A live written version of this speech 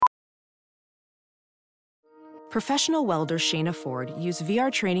Professional welder Shayna Ford used VR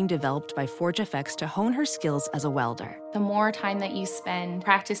training developed by ForgeFX to hone her skills as a welder. The more time that you spend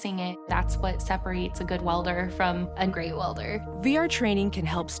practicing it, that's what separates a good welder from a great welder. VR training can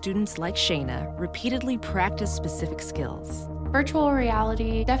help students like Shayna repeatedly practice specific skills. Virtual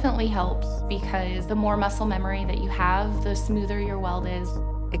reality definitely helps because the more muscle memory that you have, the smoother your weld is.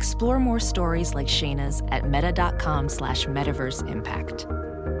 Explore more stories like Shayna's at meta.com/metaverseimpact.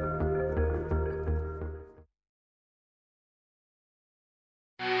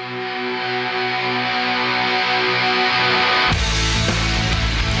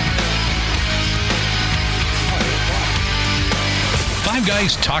 Five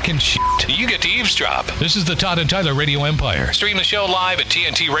guys talking shit. You get to eavesdrop. This is the Todd and Tyler Radio Empire. Stream the show live at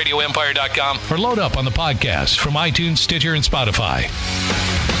TNTRadioEmpire.com or load up on the podcast from iTunes, Stitcher, and Spotify.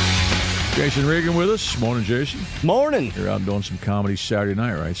 Jason Regan with us. Morning, Jason. Morning. You're out doing some comedy Saturday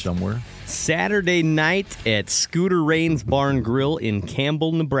night, right? Somewhere? Saturday night at Scooter Rain's Bar and Grill in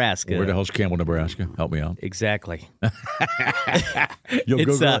Campbell, Nebraska. Where the hell's Campbell, Nebraska? Help me out. Exactly. You'll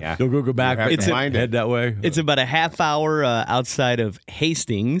go back and head that way? It's about a half hour outside of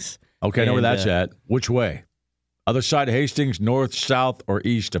Hastings. Okay, I know where that's at. Which way? Other side of Hastings, north, south, or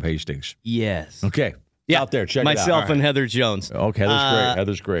east of Hastings? Yes. Okay. Yeah. Out there. Check it out. Myself and Heather Jones. Okay, that's great.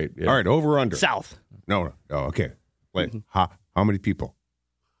 Heather's great. Yeah. All right, over or under? South. No. Oh, okay. Wait, how many people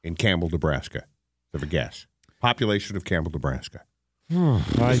in Campbell, Nebraska? Have a guess. Population of Campbell, Nebraska.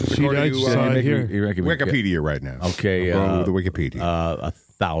 Wikipedia right now. Okay. Go to the Wikipedia.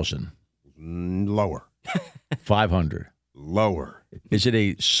 1,000. Lower. 500. Lower. Is it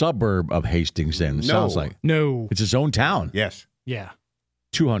a suburb of Hastings then? It sounds like. No. It's its own town. Yes. Yeah.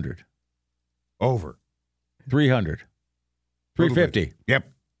 200. Over. 300. 350.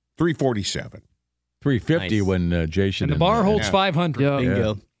 Yep. 347. 350 Nice. when Jason. And the bar holds 500. Yeah.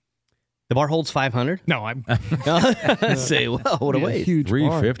 Bingo. The bar holds 500? No, I'm. Say, well, what a waste. Huge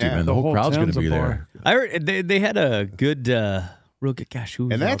 350, bar. man. The whole crowd's going town's to be a there. I heard they had a good, real good, gosh, who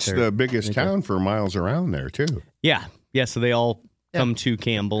was And that's out there? the biggest town for miles around there, too. Yeah. Yeah, so they all come to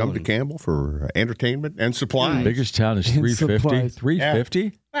Campbell. Come to Campbell for entertainment and supplies. Biggest town is And 350. supplies.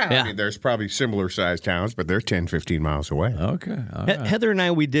 350? Well, Yeah. I mean, there's probably similar-sized towns, but they're 10, 15 miles away. Okay. All right. Heather and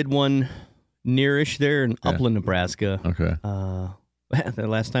I, we did one nearish there in Upland, Nebraska. Okay. The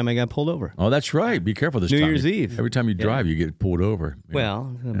last time I got pulled over. Oh, that's right. Be careful this New time. Year's Eve. Every time you drive, you get pulled over. Yeah.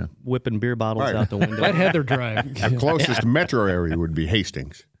 Well, whipping beer bottles Right. out the window. Let Heather drive. The closest metro area would be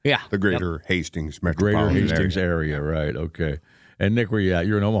Hastings, Yeah. the greater Hastings Greater metropolitan Hastings area. area, right? Okay. And Nick, where you at?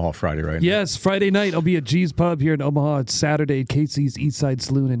 You're in Omaha Friday, right? Yes, Friday night I'll be at G's Pub here in Omaha. It's Saturday, Casey's Eastside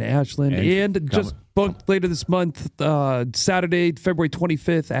Saloon in Ashland. And just booked later this month, Saturday, February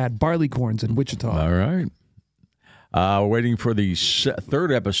 25th at Barleycorns in Wichita. All right. We're waiting for the third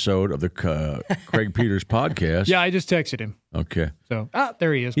episode of the Craig Peters podcast. Yeah, I just texted him. Okay. So,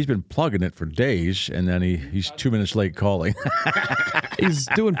 there he is. He's been plugging it for days, and then he's 2 minutes late calling. He's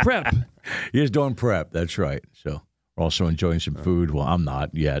doing prep. He is doing prep. That's right. So we're also enjoying some food. Well, I'm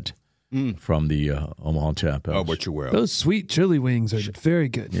not yet from the Omaha Tap House. Oh, but you will. Those sweet chili wings are very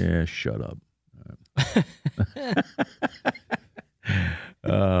good. Yeah, shut up.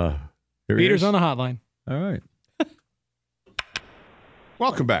 Here he Peter's is. on the hotline. All right.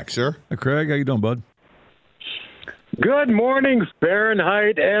 Welcome back, sir. Hi, Craig. How you doing, bud? Good morning,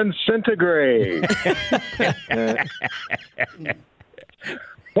 Fahrenheit and centigrade.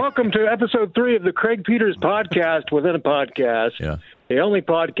 Welcome to episode 3 of the Craig Peters podcast within a podcast. Yeah. The only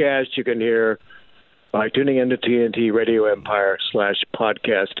podcast you can hear by tuning into TNT Radio Empire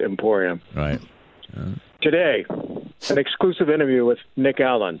 /Podcast Emporium. Right. Today, an exclusive interview with Nick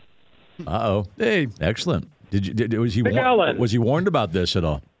Allen. Uh-oh. Hey. Excellent. Was he Nick Allen. Was he warned about this at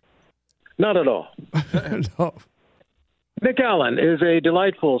all? Not at all. No. Nick Allen is a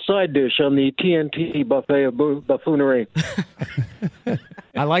delightful side dish on the TNT buffet of buffoonery.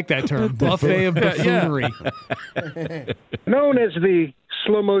 I like that term. Buffet of buffoonery. Known as the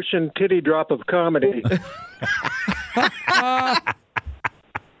slow-motion titty drop of comedy.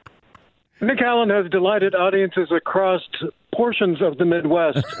 Nick Allen has delighted audiences across portions of the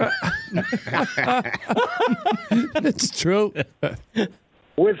Midwest. It's true.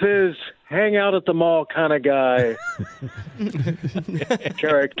 With his hang out at the mall kind of guy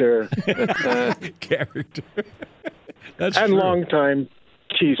character. Character. That's and true. longtime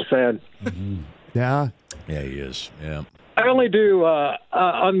Chiefs fan. Yeah. Yeah, he is. Yeah. I only do,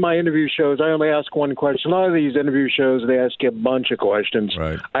 on my interview shows, I only ask one question. A lot of these interview shows, they ask you a bunch of questions.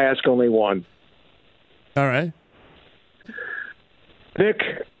 Right. I ask only one. All right. Nick,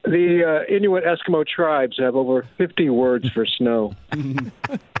 the Inuit Eskimo tribes have over 50 words for snow.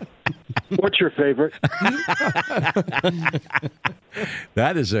 What's your favorite?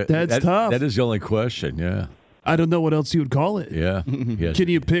 That's tough. That is the only question. Yeah. I don't know what else you would call it. Yeah. Yes. Can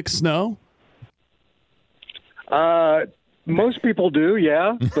you pick snow? Most people do,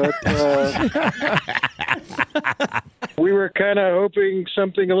 yeah. But we were kind of hoping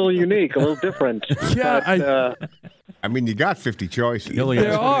something a little unique, a little different. Yeah, But, I mean, you got 50 choices. You only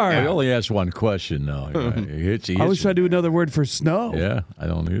There are. You only asked one question, though. I wish I knew another word for snow. Yeah, I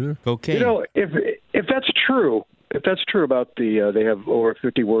don't either. Cocaine. you know, if that's true about the they have over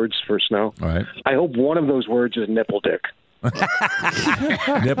 50 words for snow, All right. I hope one of those words is nipple dick.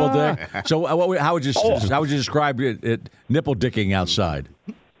 Nipple dick. So how would you describe it nipple dicking outside?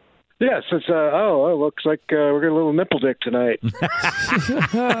 Yes, it's it looks like we're getting a little nipple dick tonight.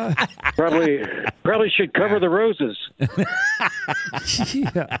 probably should cover the roses.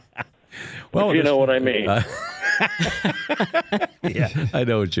 Yeah. Well, if you know what I mean. Yeah, I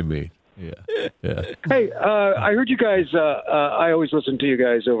know what you mean. Yeah. Hey, I heard you guys. I always listen to you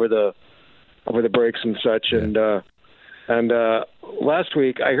guys over the breaks and such. Yeah. And last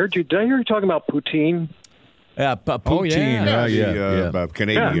week I heard you. Did I hear you talking about poutine? Yeah, poutine. The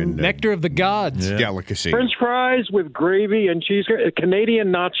Canadian Nectar of the gods. delicacy. French fries with gravy and cheese.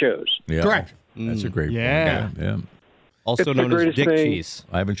 Canadian nachos. Yeah. Correct. That's a great Yeah. point. Yeah. Also It's the known as greatest dick thing. cheese.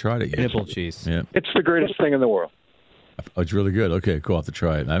 I haven't tried it yet. Nipple cheese. Yeah. It's the greatest thing in the world. Oh, it's really good. Okay, cool. I'll have to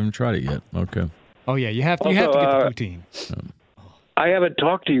try it. I haven't tried it yet. Okay. Oh yeah, you have to Also, get the poutine. I haven't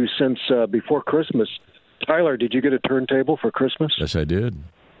talked to you since before Christmas. Tyler, did you get a turntable for Christmas? Yes, I did.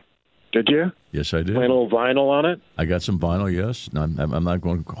 Did you? Yes, I did. Play a little vinyl on it? I got some vinyl, yes. No, I'm not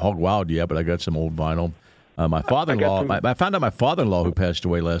going hog wild yet, but I got some old vinyl. My father-in-law, I found out my father-in-law, who passed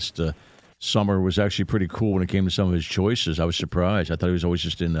away last summer, was actually pretty cool when it came to some of his choices. I was surprised. I thought he was always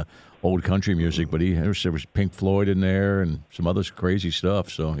just in old country music, but there was Pink Floyd in there and some other crazy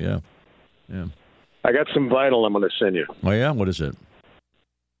stuff. So, yeah. I got some vinyl I'm going to send you. Oh, yeah? What is it?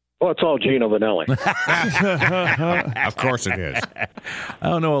 Well, it's all Gino Vanelli. Of course it is. I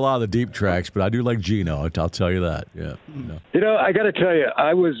don't know a lot of the deep tracks, but I do like Gino. I'll tell you that. Yeah. You know, I got to tell you,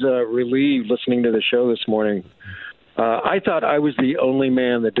 I was relieved listening to the show this morning. I thought I was the only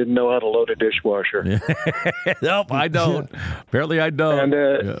man that didn't know how to load a dishwasher. Nope, I don't. Apparently, I don't.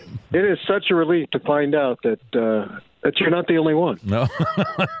 And it is such a relief to find out that you're not the only one. No.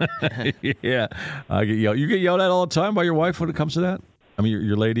 Yeah. I get yelled. You get yelled at all the time by your wife when it comes to that? I mean,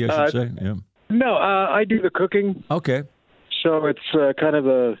 your lady, I should say. Yeah. No, I do the cooking. Okay. So it's kind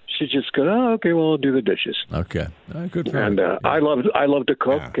of she just goes, oh, okay, well, I'll do the dishes. Okay. Good for And her. I love to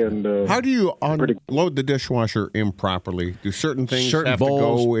cook. Yeah. And How do you unload the dishwasher improperly? Do certain things have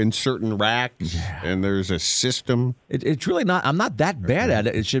bowls to go in certain racks? Yeah. And there's a system? It's really not. I'm not that bad at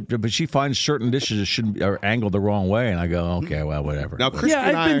it. But she finds certain dishes are angled the wrong way, and I go, okay, well, whatever. Now, Chris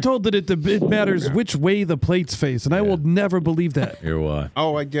I've been told that it matters which way the plates face, and I will never believe that. You're what?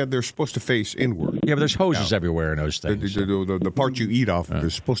 Oh, yeah, they're supposed to face inward. Yeah, but there's hoses everywhere in those things. The part you eat off of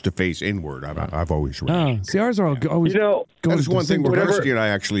is supposed to face inward. I've always read. See, ours are always. That is one thing where Whatever- Rusty and I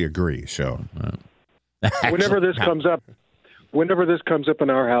actually agree. So, whenever this comes up in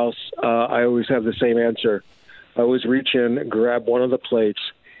our house, I always have the same answer. I always reach in, grab one of the plates,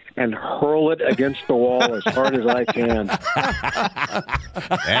 and hurl it against the wall as hard as I can.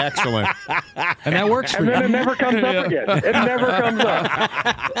 excellent. And that works for And you. then it never comes up again. It never comes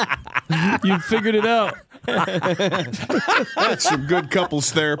up. You figured it out. That's some good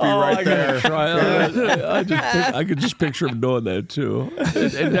couples therapy right there. I could just picture him doing that too.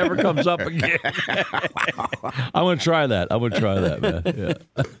 It never comes up again. I'm gonna try that. Man.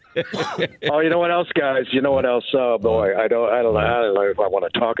 Yeah. Oh, you know what else, guys? You know what else? Oh boy, I don't know if I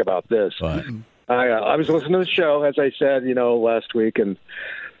want to talk about this. But I was listening to the show, as I said, last week, and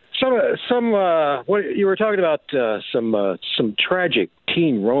some what you were talking about some tragic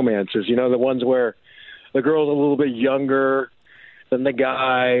teen romances. The ones where the girl's a little bit younger than the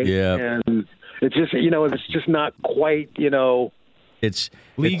guy, and it's just it's just not quite it's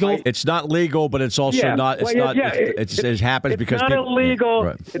legal. It's not legal, but it's also not. It's not. It happens because it's not illegal.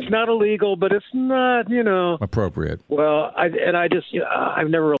 Right. It's not illegal, but it's not appropriate. Well, I've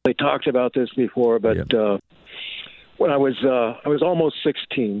never really talked about this before, but when I was almost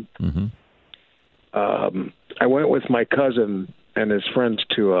 16, I went with my cousin and his friends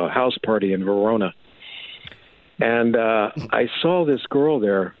to a house party in Verona, and I saw this girl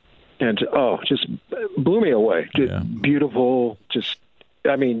there, and just blew me away. Just beautiful.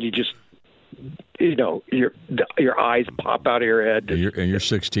 Your eyes pop out of your head. And you're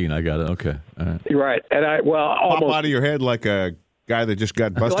 16. I got it. Okay. All right. You're right. And almost Pop out of your head like a guy that just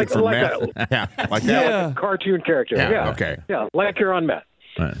got busted for meth. like that. Like Like a cartoon character. Yeah, okay. Yeah, like you're on meth.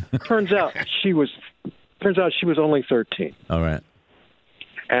 Right. Turns out she was only 13. All right.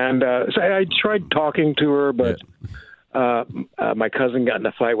 And so I tried talking to her, but my cousin got in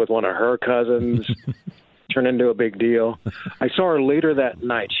a fight with one of her cousins, turned into a big deal. I saw her later that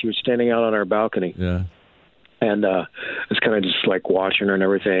night. She was standing out on our balcony. Yeah. And I was kind of just like watching her and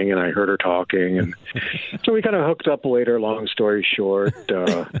everything, and I heard her talking. And so we kind of hooked up later, long story short.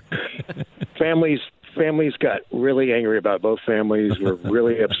 Families got really angry about it. Both families were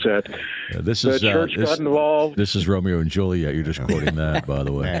really upset. The church got involved. This is Romeo and Juliet. You're just quoting that, by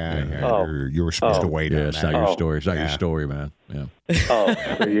the way. You were supposed to wait. Yeah, it's not your story. It's not your story, man. Yeah.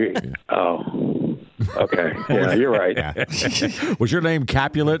 Okay. Yeah, you're right. Was your name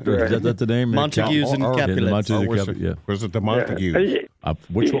Capulet? Or is that the name? Montagues and Capulets. Yeah. Was it the Montagues?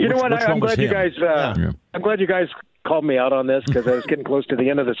 Which one was him? I'm glad you guys called me out on this because I was getting close to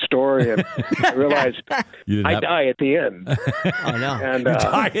the end of the story and I realized I die at the end. I know. And,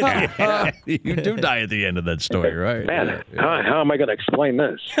 you do die at the end of that story, right? Man, how am I going to explain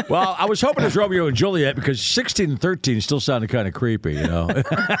this? Well, I was hoping it was Romeo and Juliet because 16 and 13 still sounded kind of creepy, you know.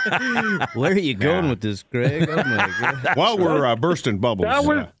 Where are you going with this, Greg? Oh, my God. While we're bursting bubbles,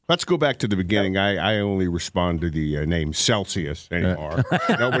 let's go back to the beginning. I only respond to the name Celsius anymore.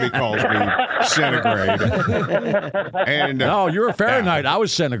 Nobody calls me centigrade. And no, you were Fahrenheit. I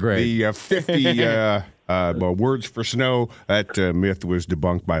was centigrade. The 50 words for snow, that myth was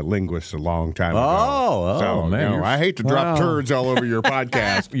debunked by linguists a long time ago. So, man. I hate to drop turds all over your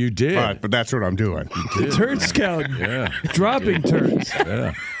podcast. You did. But that's what I'm doing. Turd scout. Yeah. Dropping turds.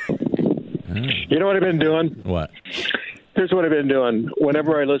 Yeah. You know what I've been doing? What? Here's what I've been doing.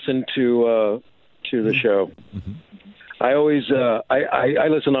 Whenever I listen to the show, I always I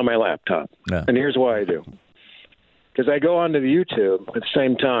listen on my laptop. Yeah. And here's why I do. Because I go onto the YouTube at the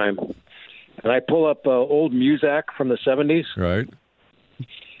same time, and I pull up old Muzak from the 70s. Right.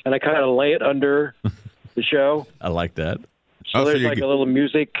 And I kind of lay it under the show. I like that. So there's like a little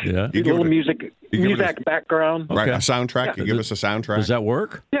music, Muzak background. Right, a soundtrack. You give us a soundtrack. Does that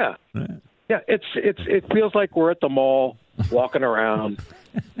work? Yeah. Yeah, it feels like we're at the mall walking around.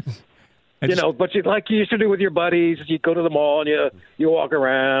 But like you used to do with your buddies, you go to the mall and you walk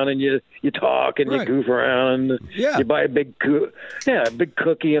around and you talk and you goof around. Yeah. You buy a big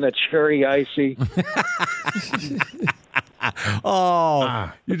cookie and a cherry icy.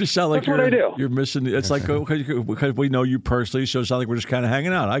 You just sound like That's what I do. You're missing. It's like because we know you personally, so it sounds like we're just kind of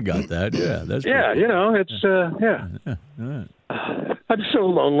hanging out. I got that. Yeah, that's I'm so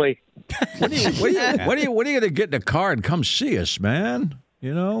lonely. When are you going to get in the car and come see us, man?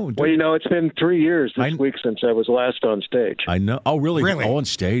 You know. Well, it's been 3 years this week since I was last on stage. I know. Oh, really? Oh, on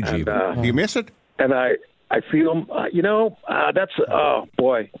stage, and, even. Do you miss it? And I feel, that's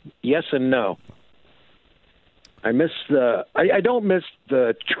yes and no. I miss I don't miss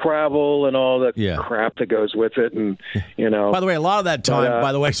the travel and all the crap that goes with it, and By the way, a lot of that time,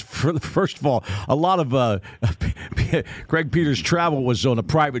 first of all, a lot of Greg Peters' travel was on a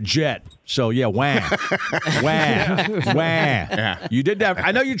private jet. So wah. Yeah. You did that.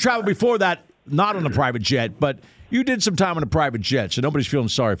 I know you traveled before that, not on a private jet, but you did some time on a private jet, so nobody's feeling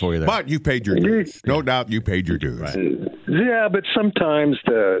sorry for you there. But you paid your dues. No doubt, you paid your dues. Right. Yeah, but sometimes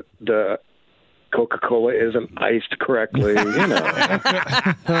the Coca-Cola isn't iced correctly,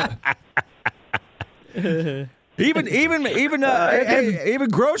 Even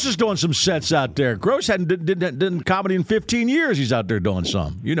Gross is doing some sets out there. Gross hadn't done comedy in 15 years. He's out there doing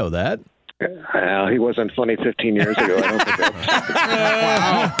some. You know that. Well, he wasn't funny 15 years ago. I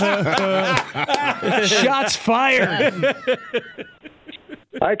don't think Shots fired.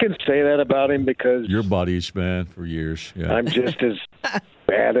 I can say that about him because your buddies, man, for years. Yeah. I'm just as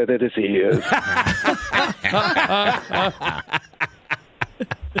bad at it as he is.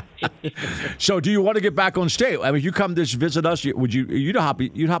 So, do you want to get back on stage? I mean, you come to visit us. You'd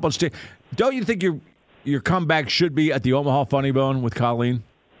hop on stage? Don't you think your comeback should be at the Omaha Funny Bone with Colleen?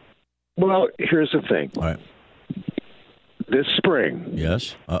 Well, here's the thing. All right. This spring.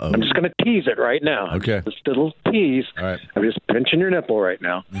 Yes. I'm just going to tease it right now. Okay. Just a little tease. All right. I'm just pinching your nipple right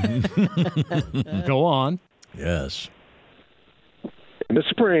now. Go on. Yes. In the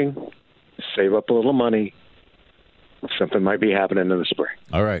spring, save up a little money. Something might be happening in the spring.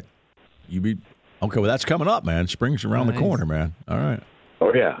 All right. Okay, well, that's coming up, man. Spring's around the corner, man. All right.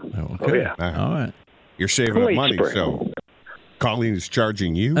 Oh, yeah. Okay. Oh, yeah. All right. You're saving up money, spring. So Colleen is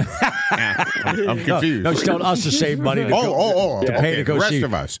charging you? I'm confused. No, she's telling us to save money to pay to go the rest see,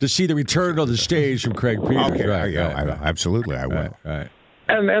 of us. to see the return on the stage from Craig Peters. Okay, Right, absolutely, I will. Right.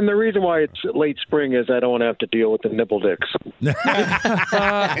 And the reason why it's late spring is I don't want to have to deal with the nipple dicks.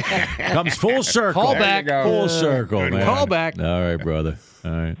 Comes full circle. Call back. Full circle, man. Call back. All right, brother.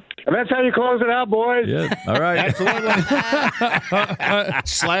 All right. And that's how you close it out, boys. Yeah. All right.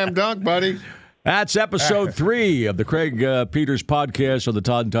 Slam dunk, buddy. That's episode 3 of the Craig Peters podcast on the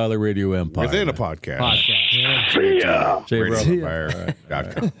Todd and Tyler Radio Empire. Within a podcast. See ya. See you, brother.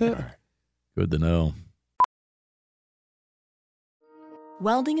 RadioEmpire.com. Good to know.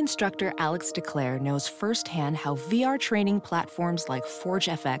 Welding instructor Alex DeClaire knows firsthand how VR training platforms like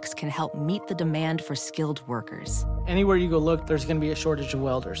ForgeFX can help meet the demand for skilled workers. Anywhere you go look, there's going to be a shortage of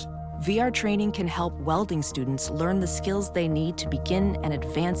welders. VR training can help welding students learn the skills they need to begin and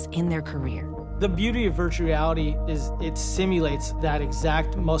advance in their career. The beauty of virtual reality is it simulates that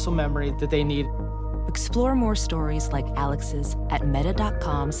exact muscle memory that they need. Explore more stories like Alex's at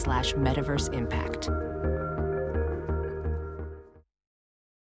meta.com/metaverseimpact.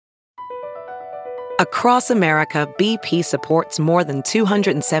 Across America, BP supports more than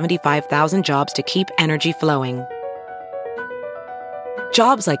 275,000 jobs to keep energy flowing.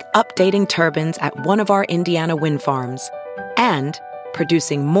 Jobs like updating turbines at one of our Indiana wind farms and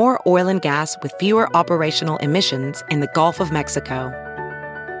producing more oil and gas with fewer operational emissions in the Gulf of Mexico.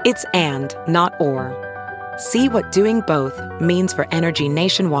 It's and, not or. See what doing both means for energy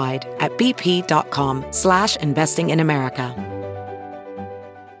nationwide at bp.com/investing in America.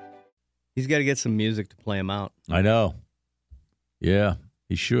 He's got to get some music to play him out. I know. Yeah,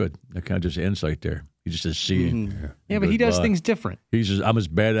 he should. That kind of just insight there. He just is seeing. Yeah, but he does things different. He's just, I'm as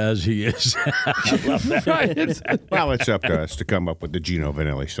bad as he is. I love that. Well, it's up to us to come up with the Gino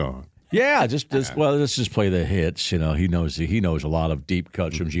Vanelli song. Yeah, well, let's just play the hits. You know, he knows a lot of deep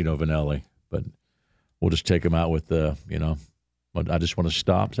cuts from Gino Vanelli, but we'll just take him out with you know, I Just Want to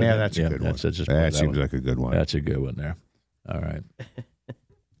Stop. Yeah, that's a good one. That seems like a good one. That's a good one there. All right.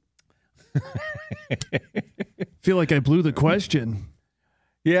 Feel like I blew the question.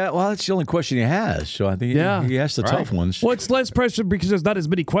 Yeah, well, that's the only question he has. So I think he asked the tough ones. Well, it's less pressure because there's not as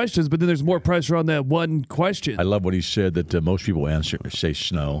many questions, but then there's more pressure on that one question. I love what he said that most people say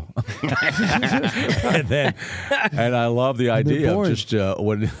snow, and I love the idea of just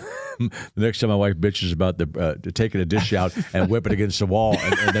when the next time my wife bitches about taking a dish out and whip it against the wall,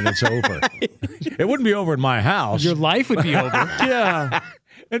 and then it's over. It wouldn't be over in my house. Your life would be over. Yeah.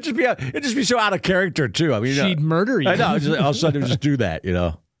 It'd just be so out of character too. I mean, she'd murder you. I know. All of a sudden, just do that. You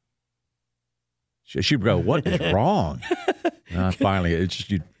know, she'd go, "What is wrong?" Finally,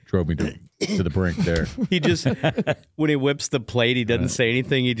 you drove me to the brink there. He just, when he whips the plate, he doesn't say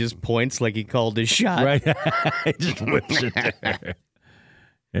anything. He just points like he called his shot. Right. He just whips it there.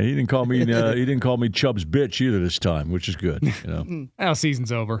 Yeah, he didn't call me Chubb's bitch either this time, which is good. You know. Well,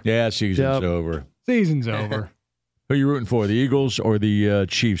 season's over. Yeah, season's over. Season's over. Who are you rooting for, the Eagles or the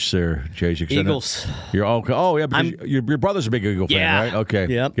Chiefs there, JJ? Eagles. You're all, oh, yeah, because your brother's a big Eagle fan, right? Okay,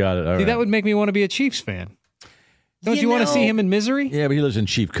 yep. Got it. All See, right. that would make me want to be a Chiefs fan. Don't you want to see him in misery? Yeah, but he lives in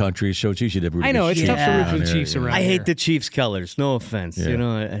Chief country, so it's easy to root. I know, it's tough to root for the there, Chiefs around I here. hate the Chiefs colors. No offense. Yeah. You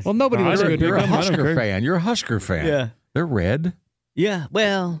know. Well, nobody looks good. You're a Husker fan. You're a Husker fan. Yeah. They're red. Yeah,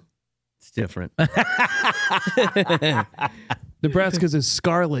 well, it's different. Nebraska's is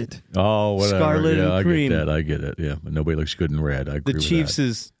scarlet. Oh, whatever. Scarlet and cream. I get it. Yeah, but nobody looks good in red. I agree The with Chiefs that.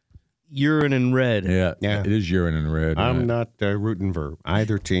 is urine and red. Yeah, Yeah. it is urine and red. I'm not rooting for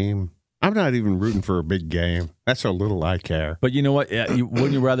either team. I'm not even rooting for a big game. That's how little I care. But you know what?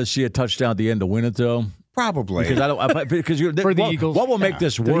 Wouldn't you rather see a touchdown at the end to win it, though? Probably. Because For the Eagles. What will make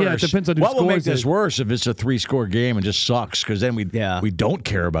this worse? Yeah, it depends on who what will make scores this it. worse if it's a 3-score game and just sucks? Because then we don't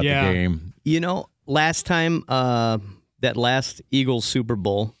care about the game. You know, last time, that last Eagles Super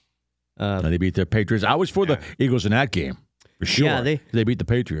Bowl. And they beat the Patriots. I was for the Eagles in that game, for sure. Yeah, they beat the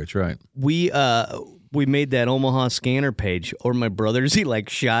Patriots, right? We made that Omaha scanner page, or my brother's, he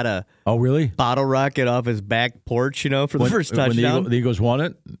shot a bottle rocket off his back porch, for the first touchdown. When the Eagles won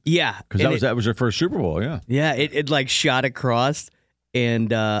it? Yeah. Because that was their first Super Bowl, yeah. Yeah, it shot across,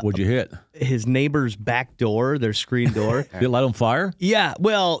 and what'd you hit? His neighbor's back door, their screen door. Did it light on fire? Yeah,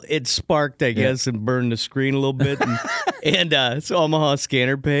 well, it sparked, I guess, and burned the screen a little bit. And it's Omaha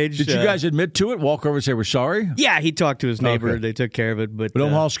scanner page. Did you guys admit to it? Walk over and say, we're sorry? Yeah, he talked to his neighbor. Okay. They took care of it. But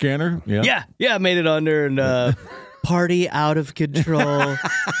Omaha scanner? Yeah, made it under. And party out of control.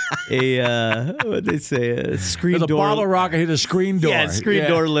 What'd they say? A screen door. The bottle rocket hit a screen door. Yeah, screen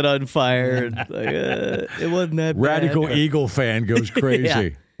door lit on fire. And, it wasn't that Radical bad. Eagle fan goes crazy. Yeah.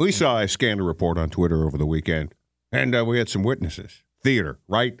 We saw a scanner report on Twitter over the weekend, and we had some witnesses. Theater,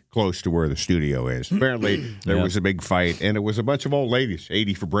 right close to where the studio is. Apparently, there was a big fight, and it was a bunch of old ladies,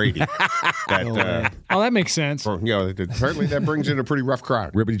 80 for Brady. That makes sense. Apparently that brings in a pretty rough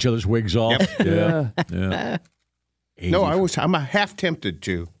crowd. Ripping each other's wigs off. Yep. Yeah. No, I'm half tempted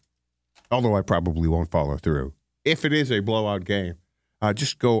to, although I probably won't follow through. If it is a blowout game,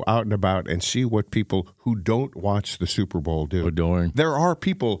 just go out and about and see what people who don't watch the Super Bowl do. Are doing. There are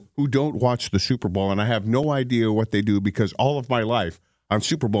people who don't watch the Super Bowl, and I have no idea what they do because all of my life on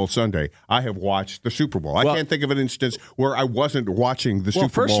Super Bowl Sunday, I have watched the Super Bowl. I can't think of an instance where I wasn't watching the Super Bowl.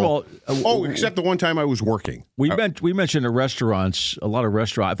 First of all, except the one time I was working. We mentioned the restaurants, a lot of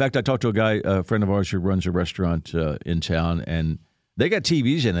restaurants. In fact, I talked to a guy, a friend of ours who runs a restaurant in town, and they got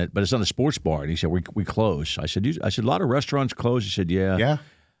TVs in it, but it's on a sports bar. And he said, we close. I said, a lot of restaurants close. He said, yeah. Yeah.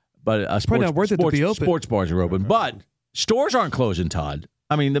 But probably not worth it to be open. Sports bars are open. But stores aren't closing, Todd.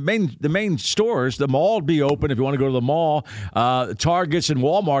 I mean, the main stores, the mall will be open if you want to go to the mall. Targets and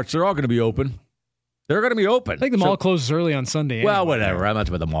Walmarts, they're all going to be open. They're going to be open. I think the mall closes early on Sunday. Anyway. Well, whatever. I'm not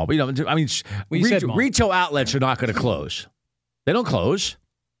talking about the mall. But, I mean, retail outlets are not going to close. They don't close.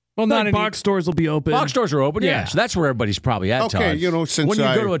 Well, not box stores will be open. Box stores are open, yeah. So that's where everybody's probably at. Okay, Todd. since when you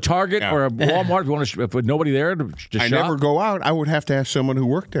go to a Target or a Walmart, if with nobody there to shop. I never go out. I would have to ask someone who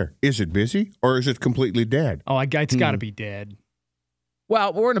worked there. Is it busy or is it completely dead? Oh, it's got to be dead.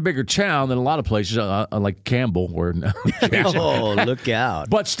 Well, we're in a bigger town than a lot of places, like Campbell. Oh, look out!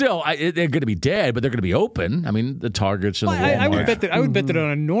 But still, they're going to be dead, but they're going to be open. I mean, the Targets and the Walmarts. I would bet that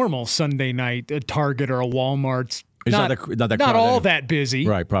on a normal Sunday night, a Target or a Walmart's not all that busy.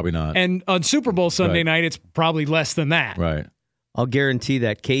 Right, probably not. And on Super Bowl Sunday night, it's probably less than that. Right. I'll guarantee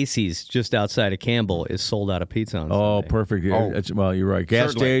that Casey's just outside of Campbell is sold out of pizza on Sunday. Perfect. Well, you're right.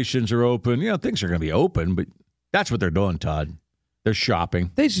 Gas stations are open. Things are going to be open, but that's what they're doing, Todd. They're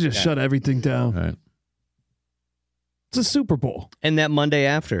shopping. They should just shut everything down. Right. It's a Super Bowl. And that Monday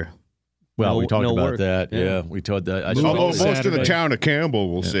after. Well, we talked about that. Yeah, we told that. Most of the town of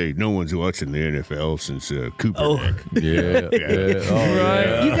Campbell will say no one's watching the NFL since Cooper.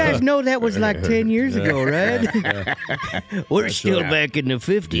 Right. You guys know that was like 10 years ago, right? We're still back in the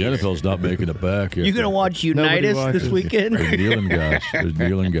 50s. The NFL's not making it back yet. You going to watch Unitas this weekend? There's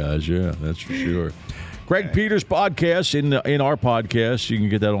kneeling guys. Yeah, that's for sure. Craig Peters podcast in our podcast. You can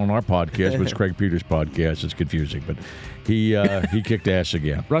get that on our podcast, but it's Craig Peters podcast. It's confusing, but he kicked ass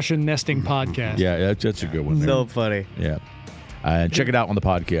again. Russian nesting podcast. Yeah, that's a good one. So funny. Yeah, check it out on the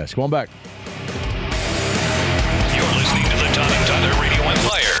podcast. Come on back. You're listening to the Todd and Tyler Radio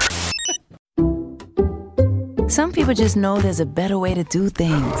Empire. Some people just know there's a better way to do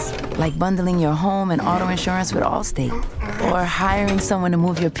things, like bundling your home and auto insurance with Allstate, or hiring someone to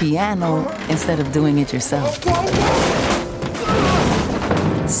move your piano instead of doing it yourself.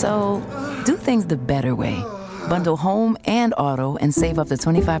 So, do things the better way. Bundle home and auto and save up to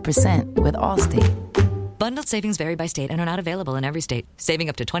 25% with Allstate. Bundled savings vary by state and are not available in every state. Saving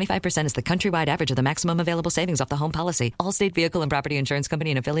up to 25% is the countrywide average of the maximum available savings off the home policy. Allstate Vehicle and Property Insurance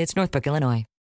Company and affiliates, Northbrook, Illinois.